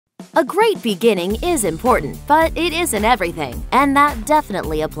A great beginning is important, but it isn't everything, and that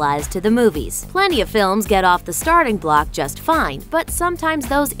definitely applies to the movies. Plenty of films get off the starting block just fine, but sometimes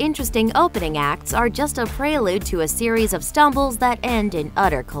those interesting opening acts are just a prelude to a series of stumbles that end in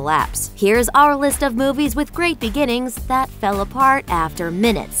utter collapse. Here's our list of movies with great beginnings that fell apart after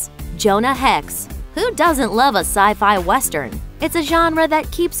minutes. Jonah Hex. Who doesn't love a sci-fi western? It's a genre that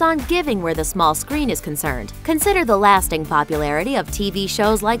keeps on giving where the small screen is concerned. Consider the lasting popularity of TV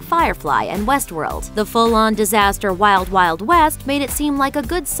shows like Firefly and Westworld. The full-on disaster Wild Wild West made it seem like a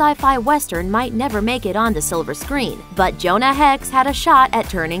good sci-fi western might never make it on the silver screen, but Jonah Hex had a shot at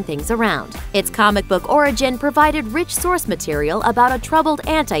turning things around. Its comic book origin provided rich source material about a troubled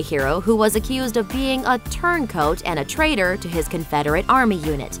anti-hero who was accused of being a turncoat and a traitor to his Confederate Army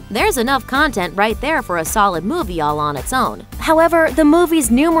unit. There's enough content right there for a solid movie all on its own. However, the movie's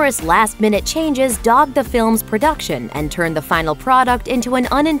numerous last-minute changes dogged the film's production and turned the final product into an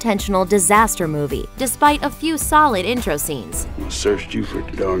unintentional disaster movie, despite a few solid intro scenes. I searched you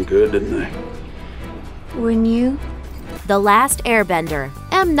pretty darn good, didn't they? Wouldn't you? The Last Airbender.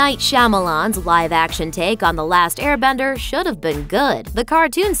 M. Night Shyamalan's live-action take on The Last Airbender should have been good. The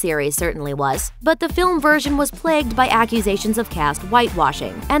cartoon series certainly was, but the film version was plagued by accusations of cast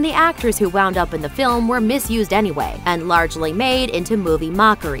whitewashing, and the actors who wound up in the film were misused anyway, and largely made into movie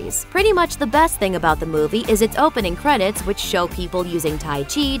mockeries. Pretty much the best thing about the movie is its opening credits, which show people using Tai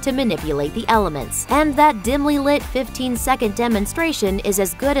Chi to manipulate the elements, and that dimly lit 15-second demonstration is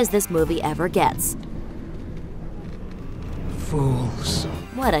as good as this movie ever gets. Fools.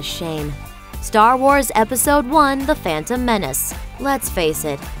 What a shame. Star Wars Episode I: The Phantom Menace. Let's face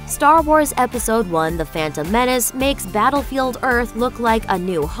it, Star Wars Episode I: The Phantom Menace makes Battlefield Earth look like A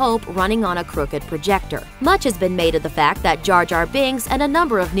New Hope running on a crooked projector. Much has been made of the fact that Jar Jar Binks and a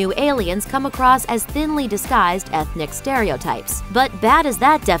number of new aliens come across as thinly disguised ethnic stereotypes. But bad as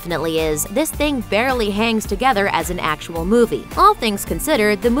that definitely is, this thing barely hangs together as an actual movie. All things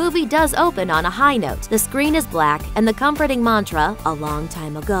considered, the movie does open on a high note. The screen is black, and the comforting mantra, "A long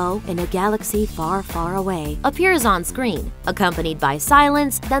time ago, in a galaxy far, far away," appears on screen, accompanied by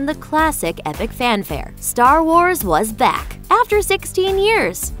silence, then the classic epic fanfare. Star Wars was back. After 16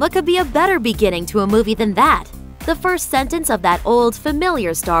 years, what could be a better beginning to a movie than that? The first sentence of that old,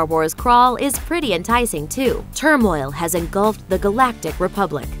 familiar Star Wars crawl is pretty enticing too. Turmoil has engulfed the Galactic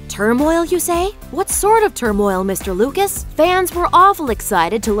Republic. Turmoil, you say? What sort of turmoil, Mr. Lucas? Fans were awful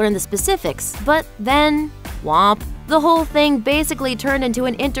excited to learn the specifics, but then, womp. The whole thing basically turned into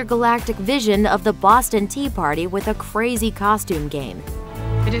an intergalactic vision of the Boston Tea Party with a crazy costume game.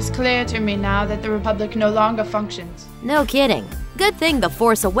 It is clear to me now that the Republic no longer functions. No kidding. Good thing The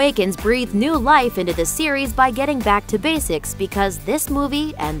Force Awakens breathed new life into the series by getting back to basics, because this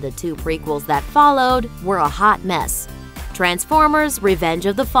movie and the two prequels that followed were a hot mess. Transformers: Revenge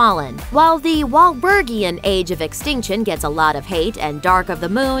of the Fallen. While the Wahlbergian Age of Extinction gets a lot of hate and Dark of the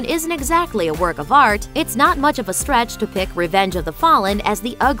Moon isn't exactly a work of art, it's not much of a stretch to pick Revenge of the Fallen as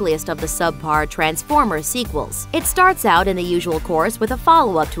the ugliest of the subpar Transformers sequels. It starts out in the usual course with a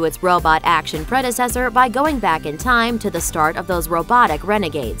follow-up to its robot action predecessor by going back in time to the start of those robotic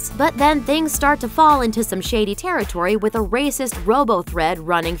renegades. But then things start to fall into some shady territory with a racist robo-thread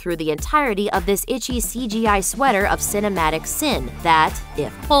running through the entirety of this itchy CGI sweater of cinematic sin that,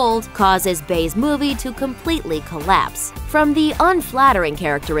 if pulled, causes Bay's movie to completely collapse. From the unflattering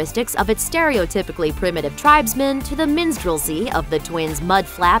characteristics of its stereotypically primitive tribesmen to the minstrelsy of the twins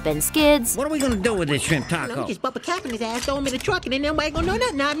Mudflap and Skids, What are we gonna do with this shrimp taco? Just bump a cap in his ass, throw him in the truck, and then nobody gonna know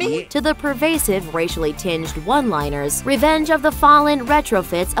nothing, not me. to the pervasive racially tinged one-liners, Revenge of the Fallen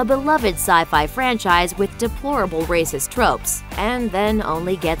retrofits a beloved sci-fi franchise with deplorable racist tropes, and then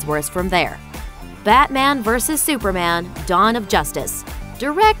only gets worse from there. Batman vs. Superman: Dawn of Justice.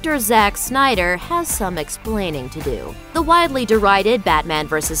 Director Zack Snyder has some explaining to do. The widely derided Batman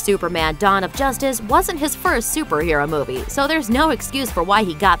vs. Superman: Dawn of Justice wasn't his first superhero movie, so there's no excuse for why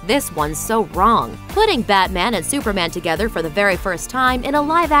he got this one so wrong. Putting Batman and Superman together for the very first time in a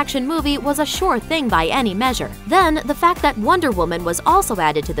live-action movie was a sure thing by any measure. Then, the fact that Wonder Woman was also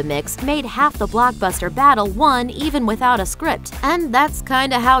added to the mix made half the blockbuster battle won even without a script. And that's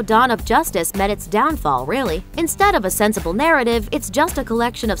kinda how Dawn of Justice met its downfall, really. Instead of a sensible narrative, it's just a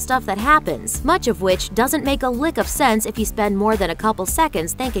collection of stuff that happens, much of which doesn't make a lick of sense if you spend more than a couple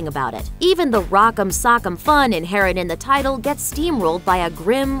seconds thinking about it. Even the rock'em sock'em fun inherent in the title gets steamrolled by a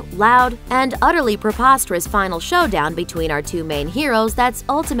grim, loud, and utterly preposterous final showdown between our two main heroes that's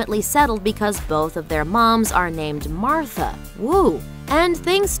ultimately settled because both of their moms are named Martha. Woo! And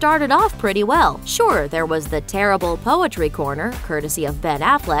things started off pretty well. Sure, there was the terrible poetry corner, courtesy of Ben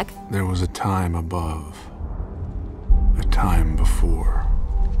Affleck. There was a time above, a time before.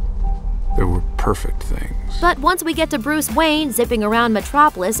 perfect things. But once we get to Bruce Wayne zipping around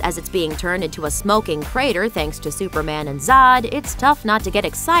Metropolis as it's being turned into a smoking crater thanks to Superman and Zod, it's tough not to get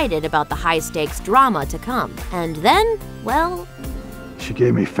excited about the high-stakes drama to come. And then, well... She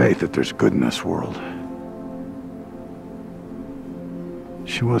gave me faith that there's good in this world.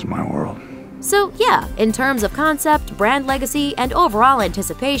 She was my world. So yeah, in terms of concept, brand legacy, and overall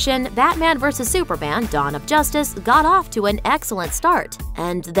anticipation, Batman vs. Superman: Dawn of Justice got off to an excellent start.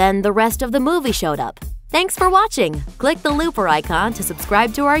 And then the rest of the movie showed up. Thanks for watching! Click the looper icon to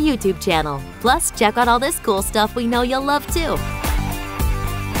subscribe to our YouTube channel. Plus, check out all this cool stuff we know you'll love too.